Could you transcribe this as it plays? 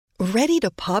Ready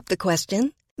to pop the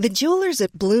question? The jewelers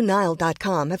at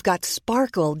BlueNile.com have got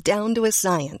sparkle down to a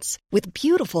science with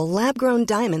beautiful lab-grown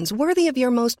diamonds worthy of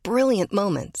your most brilliant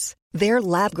moments. Their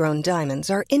lab-grown diamonds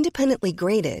are independently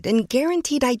graded and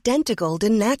guaranteed identical to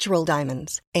natural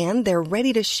diamonds, and they're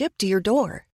ready to ship to your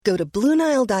door. Go to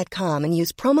BlueNile.com and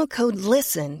use promo code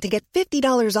LISTEN to get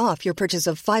 $50 off your purchase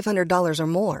of $500 or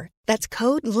more. That's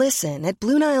code LISTEN at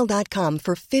BlueNile.com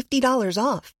for $50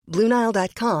 off.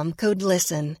 BlueNile.com, code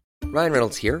LISTEN. Ryan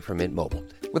Reynolds here from Mint Mobile.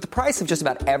 With the price of just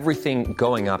about everything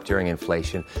going up during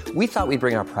inflation, we thought we'd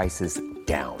bring our prices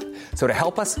down. So to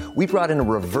help us, we brought in a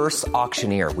reverse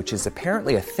auctioneer, which is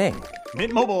apparently a thing.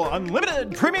 Mint Mobile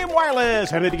Unlimited Premium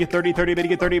Wireless. How to get 30, 30, bit to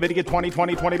get 30, bit to get 20,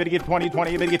 20, 20, bit to get 20,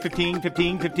 20, bit to get 15,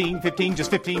 15, 15, 15, just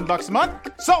 $15 a month?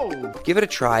 Sold! Give it a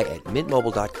try at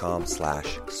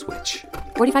mintmobile.com/switch.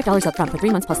 $45 up front for 3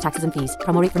 months plus taxes and fees.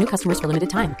 Promo rate for new customers for limited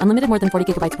time. Unlimited more than 40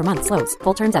 gigabytes per month. Slows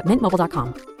full terms at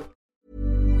mintmobile.com.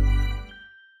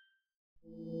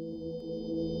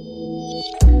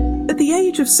 At the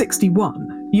age of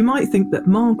 61, you might think that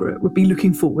Margaret would be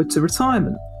looking forward to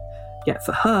retirement. Yet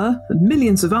for her, and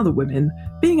millions of other women,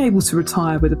 being able to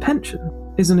retire with a pension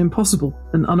is an impossible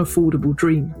and unaffordable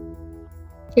dream.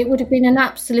 It would have been an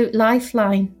absolute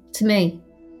lifeline to me.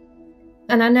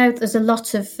 And I know there's a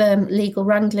lot of legal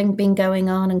wrangling been going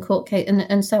on and court case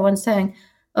and so on, saying,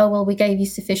 oh, well, we gave you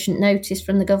sufficient notice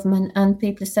from the government, and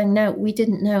people are saying, no, we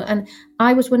didn't know. And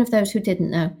I was one of those who didn't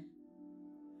know.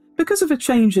 Because of a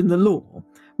change in the law,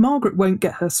 Margaret won't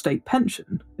get her state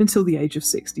pension until the age of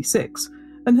 66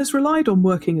 and has relied on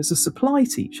working as a supply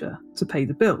teacher to pay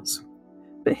the bills.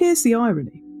 But here's the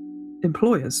irony.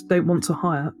 Employers don't want to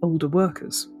hire older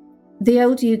workers. The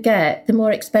older you get, the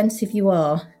more expensive you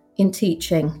are in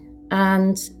teaching.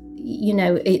 And, you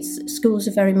know, schools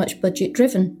are very much budget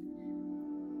driven.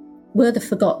 We're the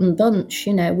forgotten bunch,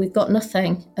 you know, we've got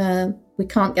nothing. We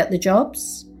can't get the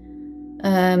jobs.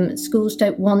 Schools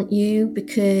don't want you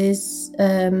because,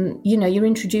 you know, you're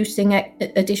introducing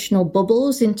additional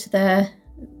bubbles into their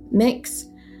mix,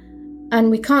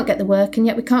 and we can't get the work, and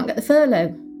yet we can't get the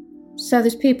furlough. So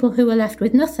there's people who are left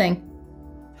with nothing.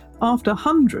 After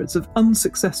hundreds of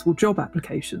unsuccessful job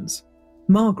applications,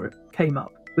 Margaret came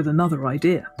up with another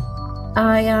idea.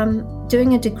 I am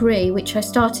doing a degree which I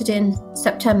started in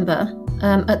September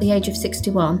at the age of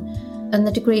 61, and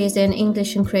the degree is in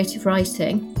English and creative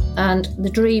writing. And the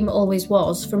dream always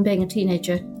was, from being a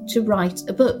teenager, to write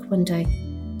a book one day.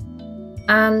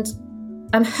 And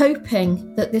I'm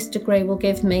hoping that this degree will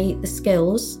give me the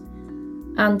skills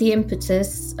and the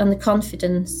impetus and the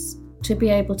confidence to be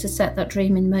able to set that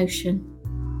dream in motion.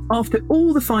 After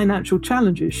all the financial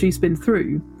challenges she's been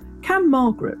through, can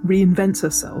Margaret reinvent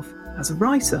herself as a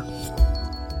writer?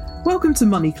 Welcome to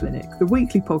Money Clinic, the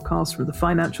weekly podcast from the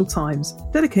Financial Times,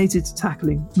 dedicated to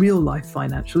tackling real-life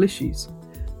financial issues.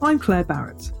 I'm Claire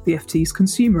Barrett, the FT's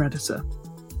consumer editor.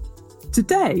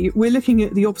 Today, we're looking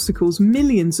at the obstacles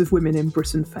millions of women in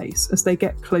Britain face as they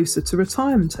get closer to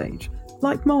retirement age,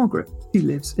 like Margaret, who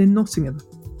lives in Nottingham.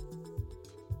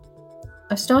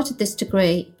 I started this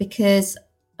degree because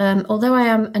although I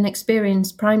am an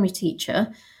experienced primary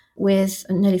teacher with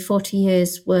nearly 40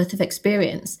 years worth of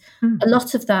experience, a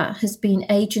lot of that has been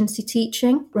agency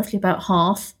teaching, roughly about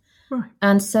half. Right.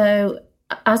 And so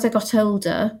as I got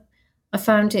older, I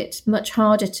found it much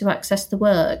harder to access the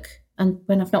work. And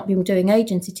when I've not been doing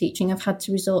agency teaching, I've had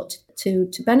to resort to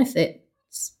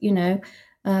benefits, you know.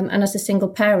 And as a single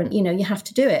parent, you know, you have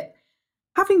to do it.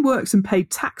 Having worked and paid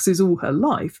taxes all her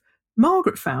life,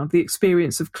 Margaret found the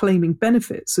experience of claiming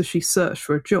benefits as she searched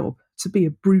for a job to be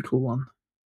a brutal one.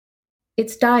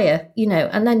 It's dire, you know,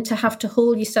 and then to have to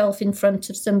haul yourself in front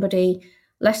of somebody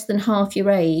less than half your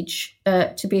age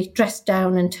to be dressed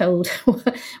down and told,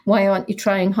 why aren't you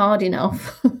trying hard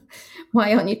enough?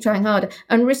 Why aren't you trying harder?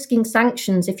 And risking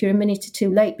sanctions if you're a minute or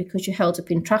two late because you're held up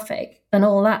in traffic and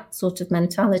all that sort of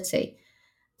mentality.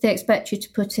 They expect you to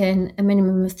put in a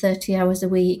minimum of 30 hours a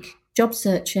week job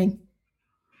searching.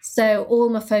 So all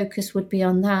my focus would be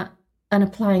on that and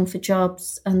applying for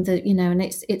jobs, and and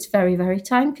it's very, very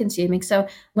time consuming. So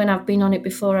when I've been on it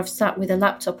before, I've sat with a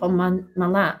laptop on my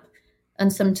lap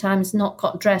and sometimes not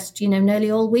got dressed, nearly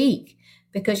all week,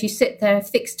 because you sit there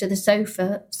fixed to the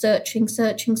sofa, searching.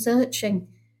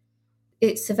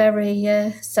 It's a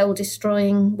very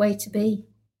soul-destroying way to be.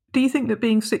 Do you think that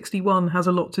being 61 has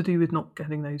a lot to do with not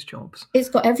getting those jobs? It's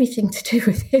got everything to do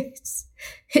with it.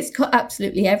 It's got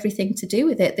absolutely everything to do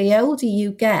with it. The older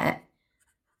you get,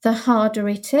 the harder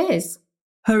it is.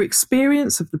 Her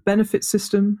experience of the benefit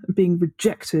system and being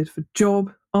rejected for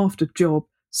job after job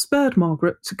spurred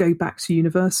Margaret to go back to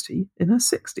university in her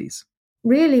 60s.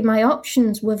 really my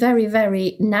options were very,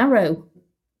 very narrow,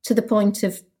 to the point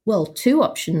of, well, two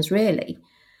options really.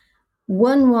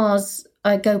 One was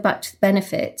I go back to the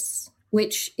benefits,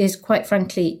 which is quite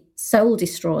frankly soul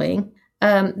destroying.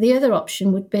 The other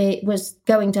option was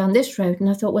going down this road. And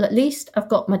I thought, well, at least I've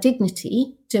got my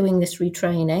dignity doing this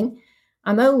retraining.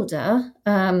 I'm older.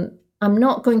 I'm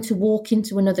not going to walk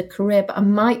into another career, but I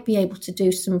might be able to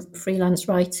do some freelance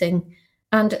writing.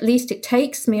 And at least it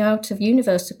takes me out of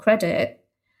universal credit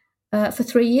for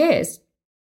 3 years.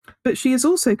 But she is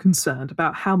also concerned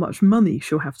about how much money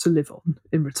she'll have to live on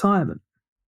in retirement.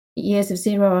 Years of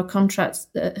 0-hour contracts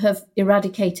that have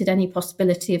eradicated any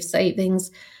possibility of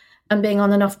savings. And being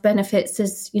on and off benefits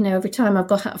is, every time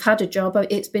I've had a job,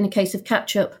 it's been a case of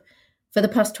catch up for the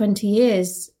past 20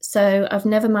 years. So I've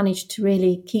never managed to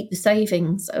really keep the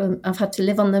savings. I've had to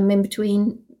live on them in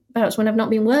between bouts when I've not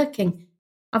been working.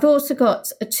 I've also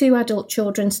got 2 adult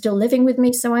children still living with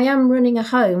me, so I am running a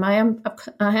home. I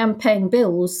am paying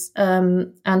bills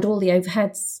and all the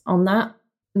overheads on that.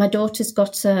 My daughter's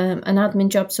got an admin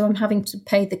job, so I'm having to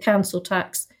pay the council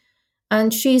tax,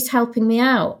 and she's helping me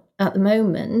out at the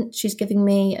moment. She's giving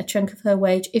me a chunk of her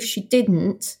wage. If she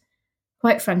didn't,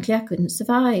 quite frankly, I couldn't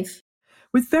survive.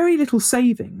 With very little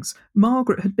savings,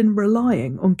 Margaret had been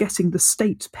relying on getting the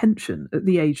state pension at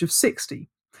the age of 60.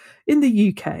 In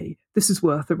the UK, this is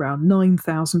worth around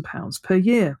 £9,000 per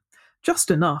year, just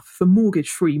enough for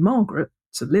mortgage-free Margaret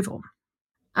to live on.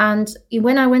 And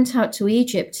when I went out to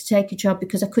Egypt to take a job,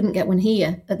 because I couldn't get one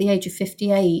here at the age of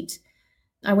 58,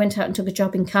 I went out and took a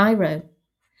job in Cairo.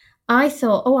 I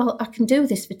thought, I can do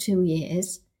this for 2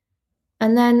 years,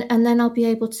 and then I'll be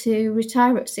able to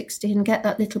retire at 60 and get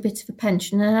that little bit of a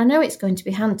pension. And I know it's going to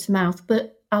be hand to mouth,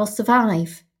 but I'll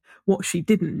survive. What she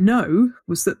didn't know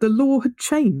was that the law had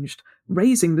changed,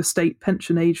 raising the state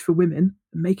pension age for women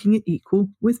and making it equal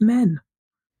with men.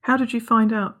 How did you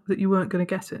find out that you weren't going to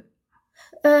get it?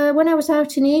 When I was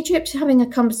out in Egypt having a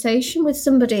conversation with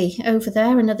somebody over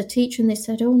there, another teacher, and they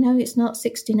said, oh, no, it's not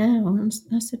 60 now. And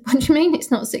I said, what do you mean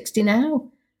it's not 60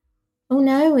 now? Oh,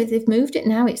 no, they've moved it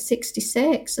now, it's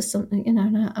 66 or something, and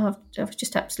I was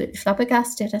just absolutely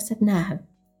flabbergasted. I said, no.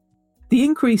 The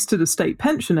increase to the state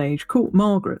pension age caught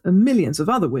Margaret and millions of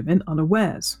other women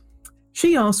unawares.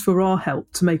 She asked for our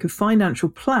help to make a financial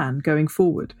plan going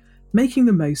forward, making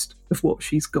the most of what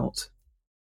she's got.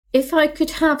 If I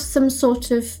could have some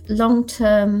sort of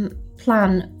long-term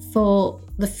plan for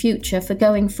the future, for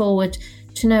going forward,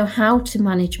 to know how to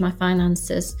manage my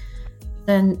finances,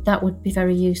 then that would be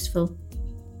very useful.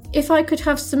 If I could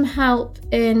have some help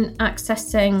in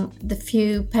accessing the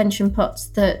few pension pots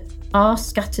that are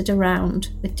scattered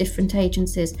around with different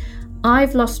agencies,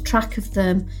 I've lost track of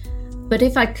them, but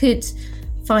if I could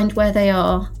find where they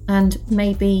are and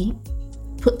maybe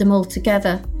put them all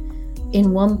together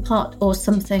in one pot or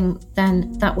something,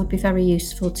 then that would be very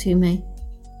useful to me.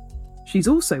 She's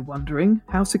also wondering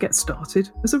how to get started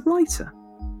as a writer.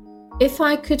 If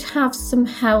I could have some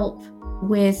help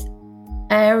with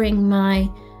airing my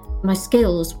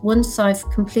skills once I've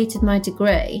completed my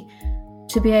degree,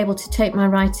 to be able to take my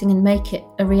writing and make it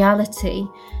a reality,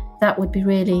 that would be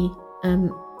really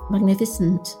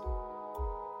magnificent.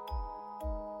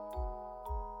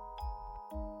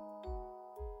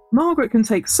 Margaret can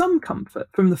take some comfort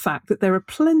from the fact that there are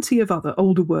plenty of other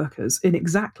older workers in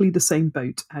exactly the same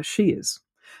boat as she is.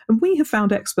 And we have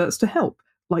found experts to help,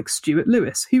 like Stuart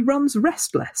Lewis, who runs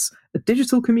Restless, a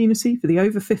digital community for the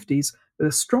over 50s with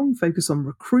a strong focus on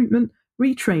recruitment,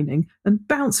 retraining and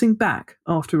bouncing back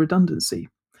after redundancy.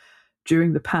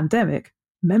 During the pandemic,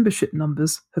 membership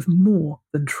numbers have more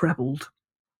than trebled.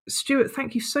 Stuart,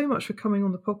 thank you so much for coming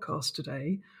on the podcast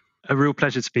today. A real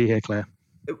pleasure to be here, Claire.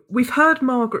 We've heard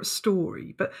Margaret's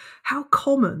story, but how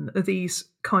common are these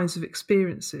kinds of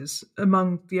experiences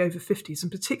among the over 50s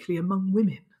and particularly among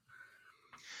women?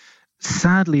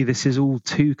 Sadly, this is all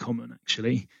too common,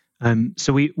 actually.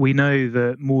 So we know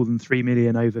that more than 3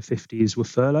 million over 50s were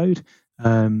furloughed.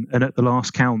 And at the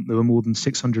last count, there were more than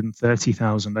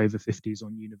 630,000 over 50s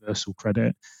on universal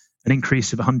credit, an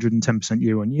increase of 110%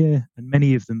 year on year, and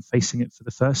many of them facing it for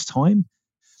the first time.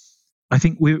 I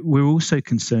think we're also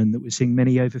concerned that we're seeing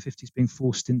many over 50s being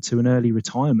forced into an early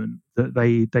retirement that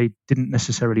they didn't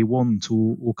necessarily want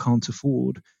or can't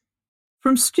afford.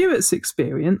 From Stuart's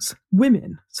experience,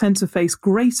 women tend to face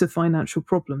greater financial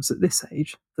problems at this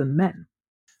age than men.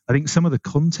 I think some of the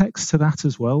context to that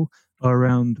as well are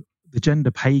around the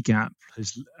gender pay gap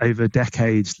has over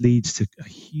decades leads to a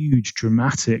huge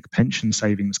dramatic pension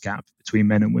savings gap between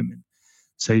men and women.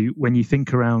 So when you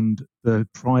think around the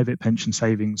private pension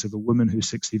savings of a woman who's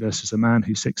 60 versus a man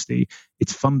who's 60,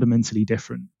 it's fundamentally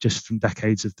different just from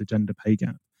decades of the gender pay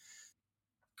gap.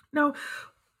 Now,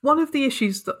 one of the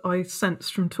issues that I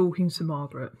sensed from talking to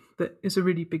Margaret that is a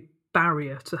really big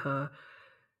barrier to her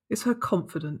is her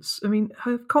confidence. I mean,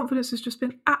 her confidence has just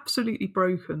been absolutely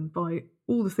broken by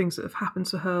all the things that have happened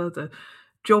to her, the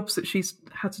jobs that she's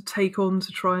had to take on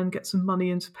to try and get some money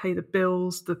in to pay the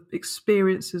bills, the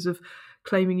experiences of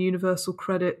claiming universal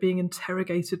credit, being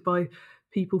interrogated by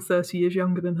people 30 years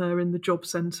younger than her in the job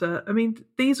centre. I mean,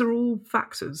 these are all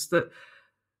factors that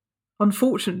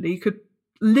unfortunately could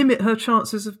limit her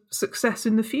chances of success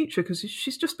in the future because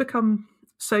she's just become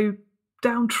so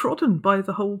downtrodden by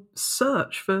the whole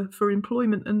search for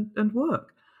employment and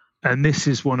work. And this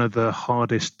is one of the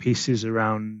hardest pieces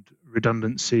around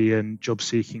redundancy and job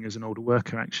seeking as an older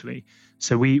worker, actually.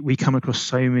 So we come across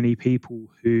so many people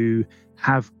who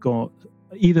have got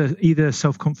either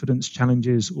self-confidence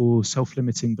challenges or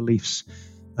self-limiting beliefs.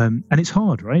 And it's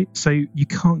hard, right? So you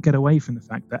can't get away from the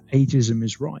fact that ageism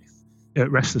is rife. At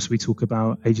Restless, we talk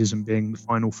about ageism being the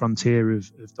final frontier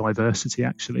of diversity,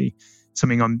 actually.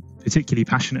 Something I'm particularly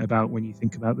passionate about when you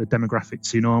think about the demographic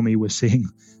tsunami we're seeing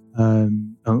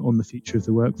on the future of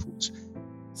the workforce.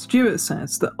 Stuart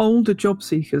says that older job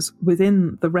seekers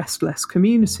within the Restless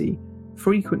community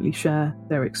frequently share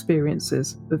their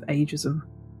experiences of ageism.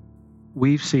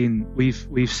 We've seen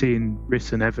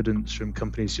written evidence from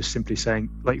companies just simply saying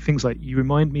like things like, "You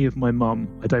remind me of my mum.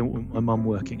 I don't want my mum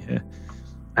working here,"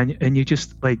 and you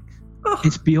just like,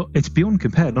 it's beyond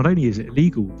compare. Not only is it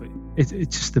illegal, but it's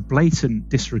just a blatant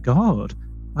disregard.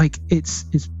 Like it's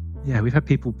we've had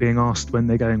people being asked when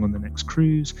they're going on the next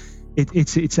cruise.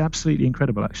 It's absolutely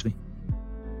incredible, actually.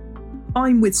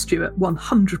 I'm with Stuart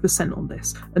 100% on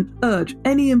this and urge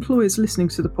any employers listening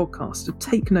to the podcast to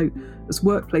take note as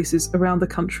workplaces around the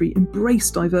country embrace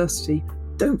diversity.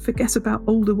 Don't forget about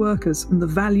older workers and the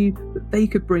value that they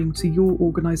could bring to your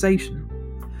organisation.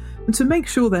 And to make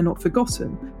sure they're not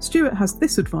forgotten, Stuart has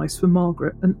this advice for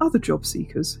Margaret and other job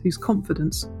seekers whose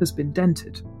confidence has been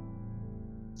dented.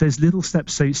 There's little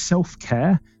steps. So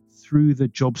self-care through the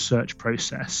job search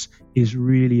process is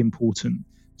really important.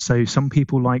 So some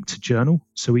people like to journal.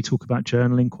 So we talk about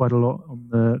journaling quite a lot on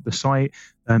the site,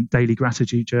 daily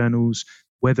gratitude journals,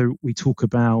 whether we talk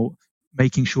about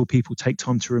making sure people take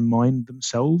time to remind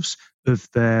themselves of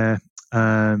their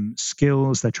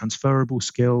skills, their transferable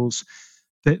skills.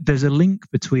 There's a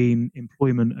link between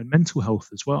employment and mental health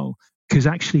as well, because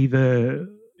actually,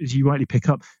 as you rightly pick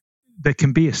up, there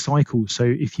can be a cycle. So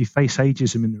if you face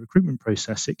ageism in the recruitment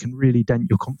process, it can really dent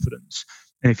your confidence.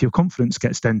 And if your confidence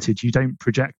gets dented, you don't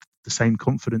project the same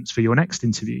confidence for your next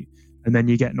interview, and then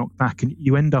you get knocked back, and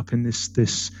you end up in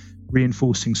this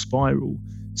reinforcing spiral.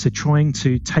 So trying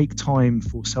to take time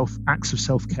for acts of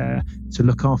self-care to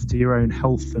look after your own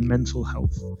health and mental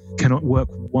health cannot work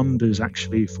wonders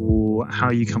actually for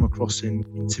how you come across in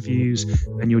interviews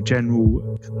and your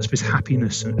general, I suppose,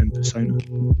 happiness and persona.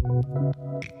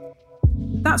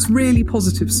 That's really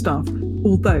positive stuff,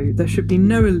 although there should be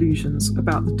no illusions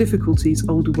about the difficulties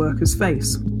older workers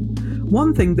face.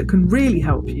 One thing that can really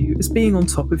help you is being on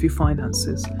top of your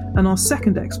finances, and our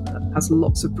second expert has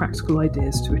lots of practical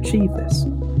ideas to achieve this.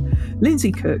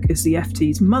 Lindsay Cook is the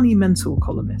FT's Money Mentor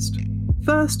columnist.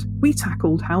 First, we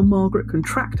tackled how Margaret can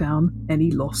track down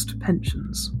any lost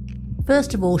pensions.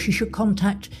 First of all, she should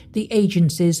contact the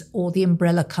agencies or the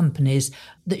umbrella companies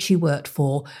that she worked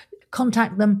for.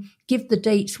 Contact them, give the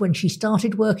dates when she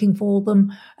started working for them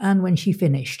and when she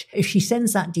finished. If she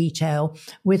sends that detail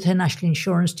with her national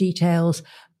insurance details,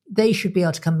 they should be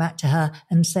able to come back to her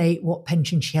and say what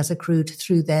pension she has accrued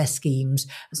through their schemes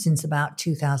since about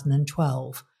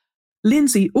 2012.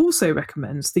 Lindsay also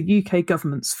recommends the UK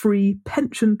government's free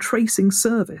pension tracing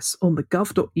service on the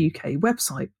gov.uk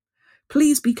website.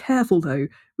 Please be careful though,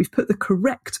 we've put the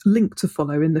correct link to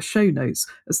follow in the show notes,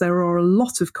 as there are a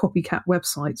lot of copycat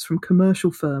websites from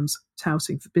commercial firms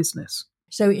touting for business.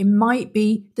 So it might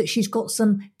be that she's got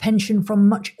some pension from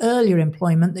much earlier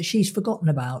employment that she's forgotten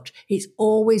about. It's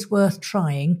always worth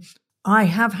trying. I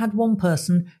have had one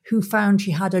person who found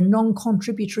she had a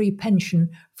non-contributory pension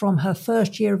from her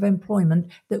first year of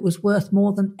employment that was worth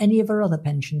more than any of her other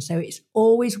pensions. So it's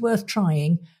always worth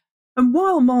trying. And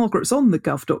while Margaret's on the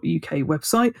gov.uk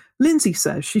website, Lindsay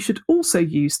says she should also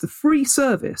use the free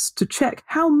service to check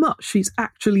how much she's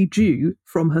actually due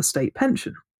from her state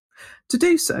pension. To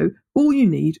do so, all you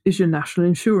need is your national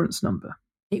insurance number.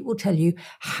 It will tell you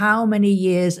how many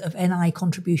years of NI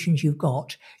contributions you've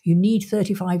got. You need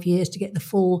 35 years to get the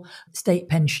full state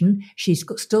pension. She's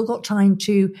still got time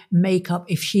to make up.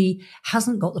 If she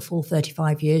hasn't got the full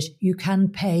 35 years, you can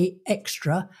pay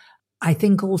extra. I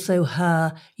think also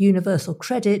her universal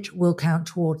credit will count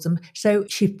towards them. So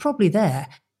she's probably there.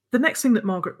 The next thing that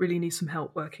Margaret really needs some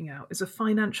help working out is a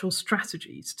financial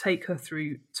strategy to take her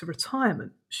through to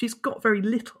retirement. She's got very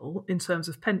little in terms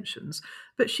of pensions,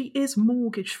 but she is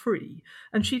mortgage free,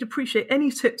 and she'd appreciate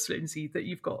any tips, Lindsay, that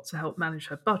you've got to help manage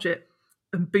her budget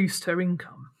and boost her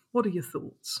income. What are your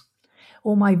thoughts?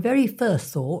 Well, my very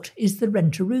first thought is the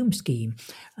rent-a-room scheme.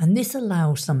 And this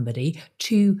allows somebody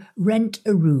to rent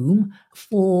a room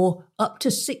for up to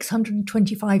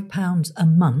 £625 a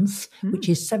month, which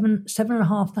is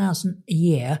 £7,500 a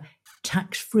year,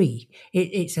 tax-free.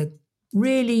 It's a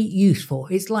really useful.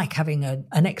 It's like having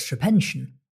an extra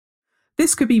pension.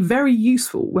 This could be very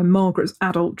useful when Margaret's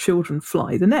adult children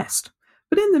fly the nest.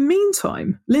 But in the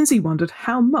meantime, Lindsay wondered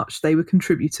how much they were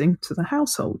contributing to the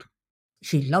household.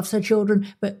 She loves her children,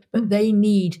 but they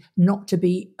need not to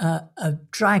be a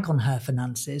drag on her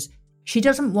finances. She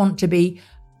doesn't want to be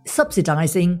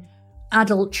subsidising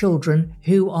adult children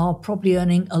who are probably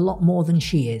earning a lot more than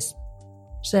she is.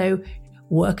 So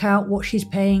work out what she's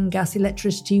paying, gas,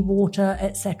 electricity, water,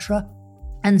 etc.,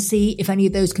 and see if any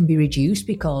of those can be reduced,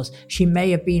 because she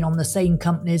may have been on the same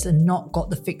companies and not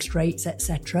got the fixed rates,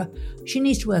 etc. She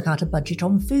needs to work out a budget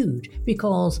on food,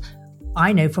 because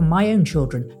I know from my own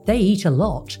children, they eat a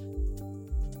lot.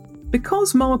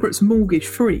 Because Margaret's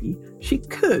mortgage-free, she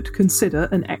could consider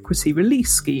an equity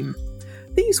release scheme.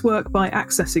 These work by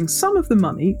accessing some of the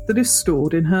money that is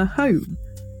stored in her home.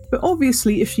 But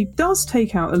obviously, if she does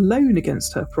take out a loan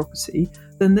against her property,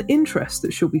 then the interest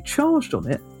that she'll be charged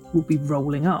on it will be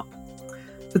rolling up.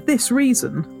 For this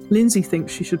reason, Lindsay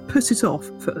thinks she should put it off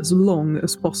for as long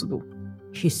as possible.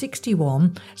 She's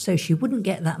 61, so she wouldn't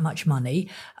get that much money.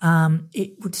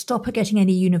 It would stop her getting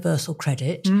any universal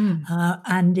credit.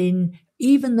 And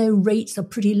even though rates are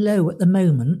pretty low at the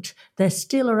moment, they're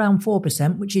still around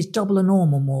 4%, which is double a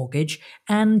normal mortgage.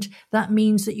 And that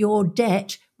means that your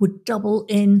debt would double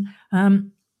in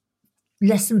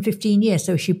less than 15 years.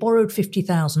 So if she borrowed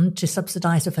 £50,000 to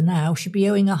subsidise her for now, she'd be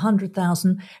owing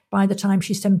 £100,000 by the time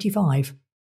she's 75.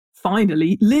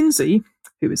 Finally, Lindsay,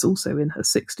 who is also in her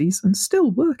 60s and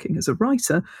still working as a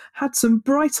writer, had some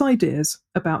bright ideas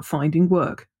about finding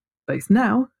work, both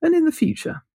now and in the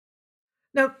future.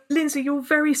 Now, Lindsay, you're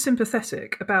very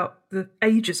sympathetic about the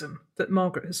ageism that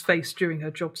Margaret has faced during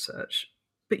her job search,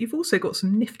 but you've also got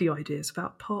some nifty ideas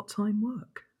about part-time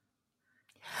work.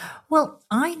 Well,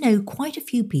 I know quite a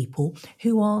few people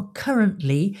who are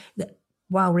currently,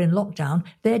 while we're in lockdown,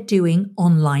 they're doing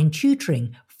online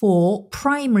tutoring for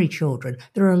primary children.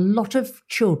 There are a lot of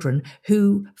children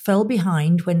who fell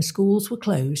behind when schools were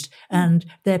closed and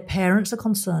their parents are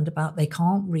concerned about they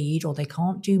can't read or they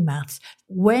can't do maths.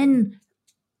 When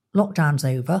lockdown's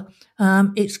over,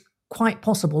 it's quite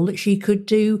possible that she could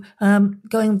do going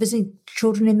and visiting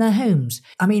children in their homes.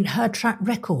 I mean, her track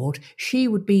record, she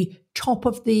would be top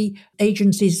of the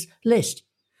agency's list.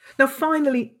 Now,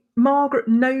 finally, Margaret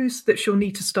knows that she'll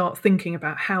need to start thinking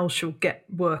about how she'll get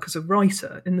work as a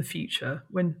writer in the future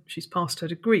when she's passed her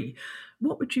degree.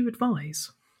 What would you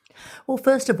advise? Well,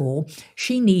 first of all,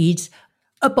 she needs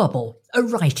a bubble, a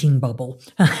writing bubble.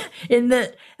 In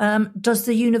that, does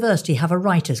the university have a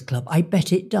writers' club? I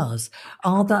bet it does.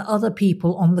 Are there other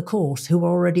people on the course who are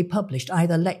already published,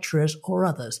 either lecturers or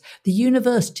others? The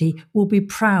university will be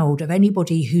proud of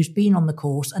anybody who's been on the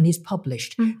course and is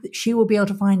published. She will be able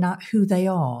to find out who they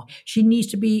are. She needs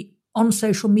to be on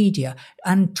social media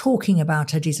and talking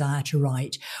about her desire to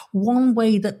write. One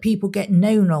way that people get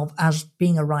known of as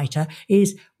being a writer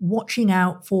is watching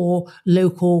out for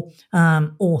local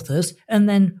authors. And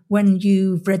then when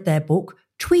you've read their book,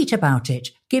 tweet about it,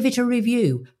 give it a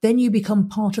review. Then you become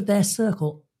part of their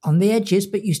circle on the edges,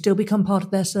 but you still become part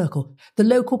of their circle. The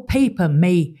local paper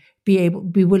may be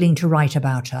willing to write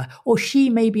about her, or she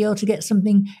may be able to get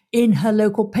something in her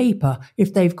local paper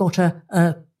if they've got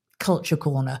a culture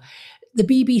corner. The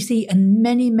BBC and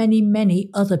many, many,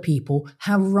 many other people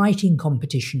have writing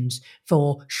competitions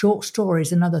for short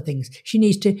stories and other things. She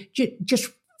needs to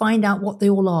just find out what they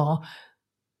all are,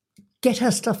 get her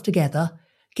stuff together,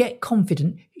 get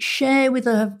confident, share with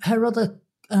her other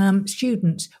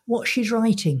students what she's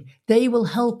writing. They will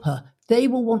help her. They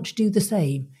will want to do the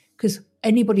same, because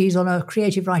anybody who's on a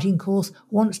creative writing course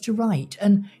wants to write,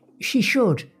 and she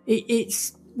should.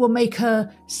 It will make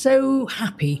her so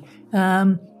happy.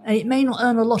 And it may not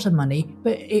earn a lot of money,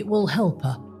 but it will help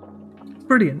her.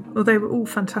 Brilliant. Well, they were all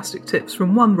fantastic tips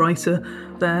from one writer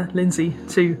there, Lindsay,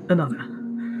 to another.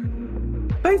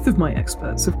 Both of my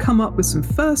experts have come up with some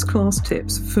first-class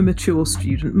tips for mature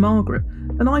student Margaret,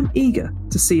 and I'm eager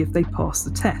to see if they pass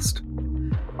the test.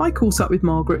 I caught up with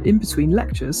Margaret in between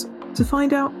lectures to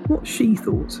find out what she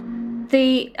thought.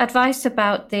 The advice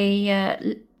about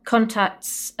the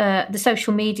contacts, the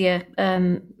social media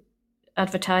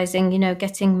advertising,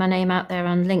 getting my name out there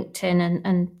on LinkedIn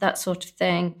and that sort of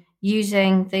thing,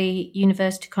 using the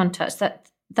university contacts,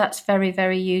 that's very,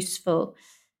 very useful.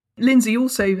 Lindsay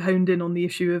also honed in on the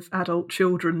issue of adult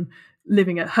children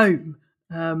living at home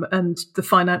and the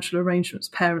financial arrangements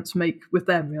parents make with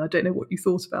them. I don't know what you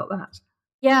thought about that.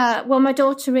 Yeah, well, my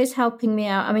daughter is helping me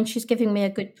out. I mean, she's giving me a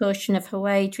good portion of her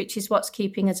wage, which is what's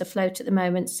keeping us afloat at the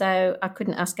moment. So I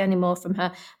couldn't ask any more from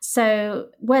her. So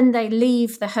when they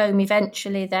leave the home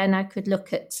eventually, then I could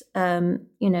look at,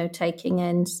 taking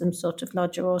in some sort of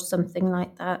lodger or something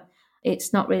like that.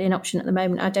 It's not really an option at the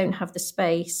moment. I don't have the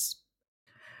space.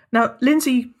 Now,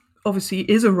 Lindsay obviously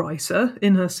is a writer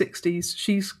in her 60s.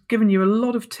 She's given you a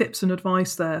lot of tips and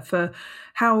advice there for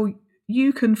how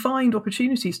you can find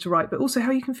opportunities to write, but also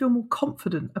how you can feel more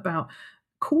confident about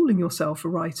calling yourself a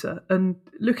writer and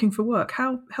looking for work.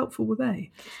 How helpful were they?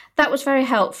 That was very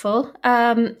helpful.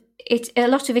 A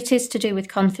lot of it is to do with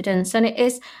confidence, and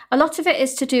a lot of it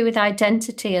is to do with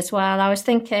identity as well. I was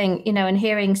thinking, and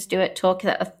hearing Stuart talk,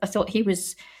 that I thought he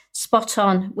was spot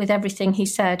on with everything he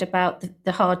said about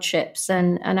the hardships,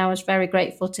 and I was very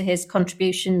grateful to his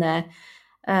contribution there.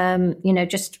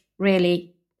 Just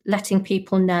really letting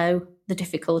people know the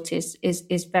difficulties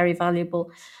is very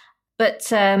valuable.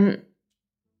 But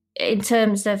in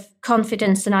terms of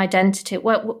confidence and identity,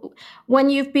 when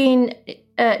you've been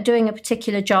doing a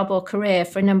particular job or career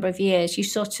for a number of years, you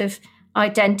sort of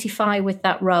identify with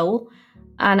that role.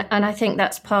 And I think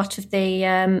that's part of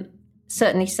the,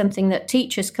 certainly something that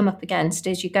teachers come up against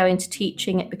is you go into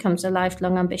teaching, it becomes a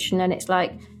lifelong ambition. And it's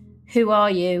like, who are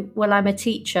you? Well, I'm a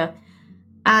teacher.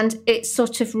 And it's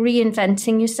sort of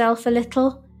reinventing yourself a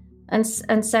little. And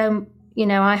so,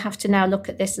 I have to now look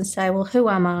at this and say, well, who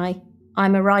am I?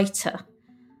 I'm a writer.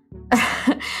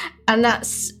 And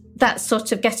that's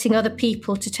sort of getting other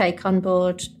people to take on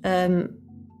board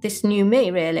this new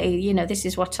me, really. This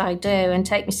is what I do, and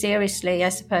take me seriously, I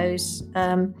suppose.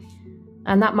 And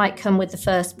that might come with the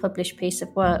first published piece of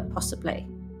work, possibly.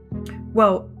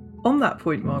 Well, on that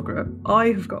point, Margaret, I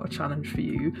have got a challenge for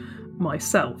you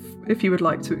myself, if you would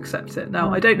like to accept it.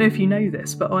 Now, I don't know if you know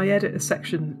this, but I edit a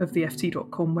section of the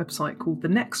FT.com website called The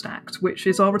Next Act, which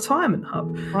is our retirement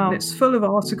hub. Wow. And it's full of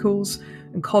articles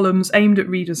and columns aimed at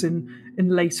readers in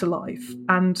later life.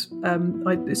 And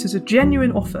this is a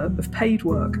genuine offer of paid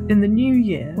work in the new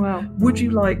year. Wow. Would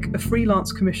you like a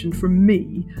freelance commission from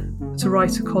me to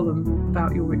write a column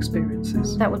about your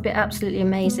experiences? That would be absolutely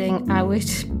amazing. I would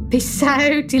be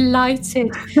so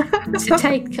delighted to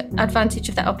take advantage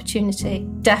of that opportunity.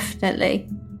 Definitely.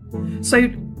 So,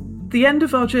 the end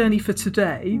of our journey for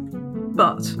today,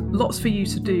 but lots for you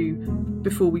to do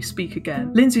before we speak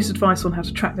again. Lindsay's advice on how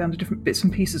to track down the different bits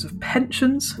and pieces of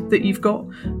pensions that you've got,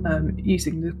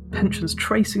 using the pensions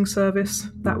tracing service.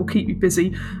 That will keep you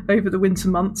busy over the winter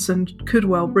months and could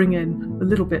well bring in a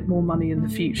little bit more money in the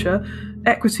future.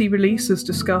 Equity release, as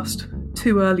discussed,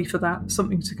 too early for that,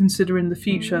 something to consider in the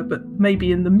future, but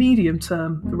maybe in the medium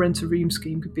term, the rent-a-room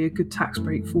scheme could be a good tax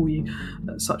break for you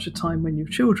at such a time when your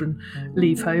children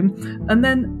leave home. And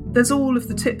then there's all of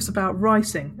the tips about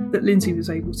writing that Lindsay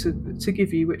was able to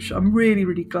give you, which I'm really,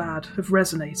 really glad have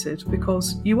resonated,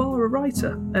 because you are a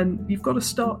writer and you've got to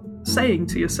start saying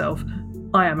to yourself,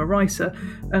 I am a writer.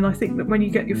 And I think that when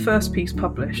you get your first piece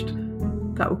published,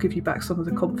 that will give you back some of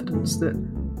the confidence that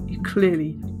you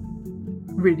clearly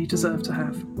really deserve to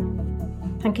have.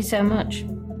 Thank you so much.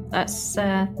 Those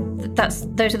are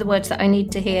the words that I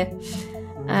need to hear,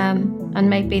 and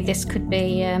maybe this could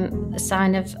be a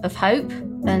sign of hope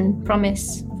and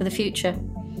promise for the future.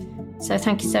 So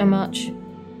thank you so much.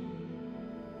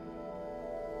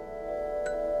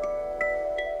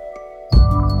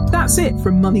 That's it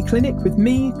from Money Clinic with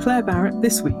me, Claire Barrett,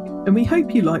 this week, and we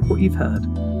hope you like what you've heard.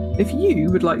 If you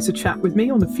would like to chat with me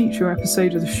on a future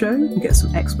episode of the show and get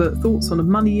some expert thoughts on a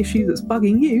money issue that's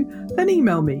bugging you, then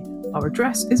email me. Our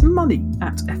address is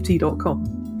money@ft.com.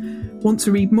 Want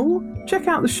to read more? Check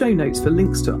out the show notes for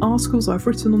links to articles I've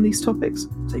written on these topics.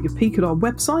 Take a peek at our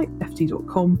website,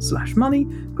 ft.com/money,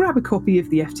 grab a copy of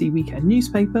the FT Weekend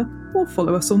newspaper, or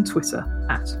follow us on Twitter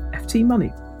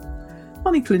 @FTMoney.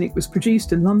 Money Clinic was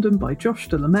produced in London by Josh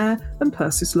de la Mare and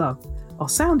Persis Love. Our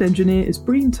sound engineer is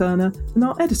Breen Turner and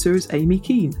our editor is Amy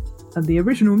Keane. And the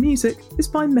original music is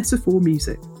by Metaphor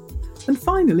Music. And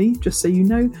finally, just so you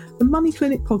know, the Money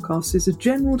Clinic podcast is a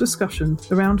general discussion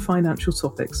around financial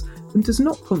topics and does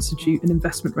not constitute an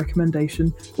investment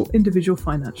recommendation or individual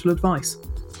financial advice.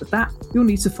 For that, you'll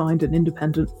need to find an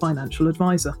independent financial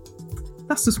advisor.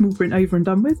 That's the small print over and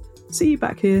done with. See you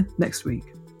back here next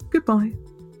week. Goodbye.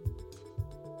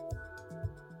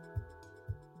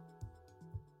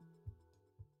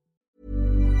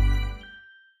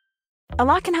 A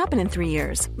lot can happen in 3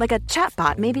 years, like a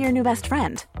chatbot may be your new best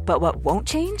friend. But what won't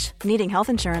change? Needing health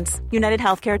insurance. United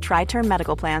Healthcare Tri-Term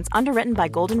Medical Plans, underwritten by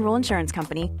Golden Rule Insurance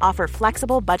Company, offer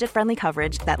flexible, budget-friendly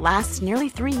coverage that lasts nearly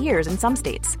 3 years in some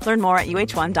states. Learn more at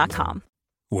uh1.com.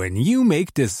 When you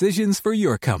make decisions for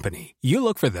your company, you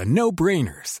look for the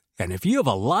no-brainers. And if you have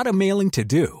a lot of mailing to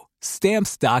do,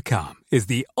 Stamps.com is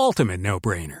the ultimate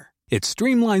no-brainer. It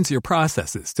streamlines your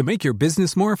processes to make your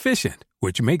business more efficient,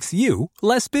 which makes you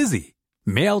less busy.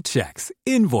 Mail checks,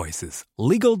 invoices,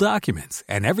 legal documents,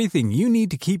 and everything you need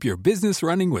to keep your business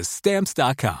running with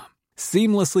Stamps.com.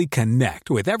 Seamlessly connect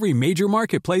with every major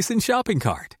marketplace and shopping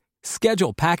cart.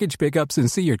 Schedule package pickups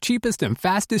and see your cheapest and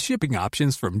fastest shipping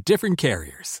options from different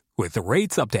carriers, with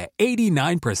rates up to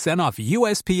 89% off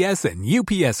USPS and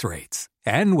UPS rates.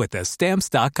 And with the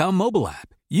Stamps.com mobile app,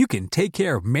 you can take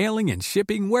care of mailing and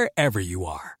shipping wherever you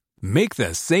are. Make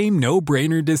the same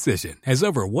no-brainer decision as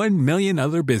over 1 million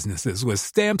other businesses with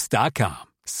Stamps.com.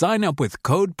 Sign up with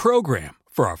code PROGRAM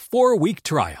for a 4-week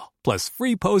trial, plus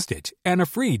free postage and a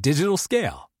free digital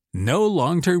scale. No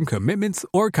long-term commitments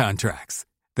or contracts.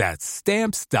 That's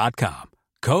Stamps.com.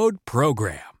 Code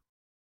PROGRAM.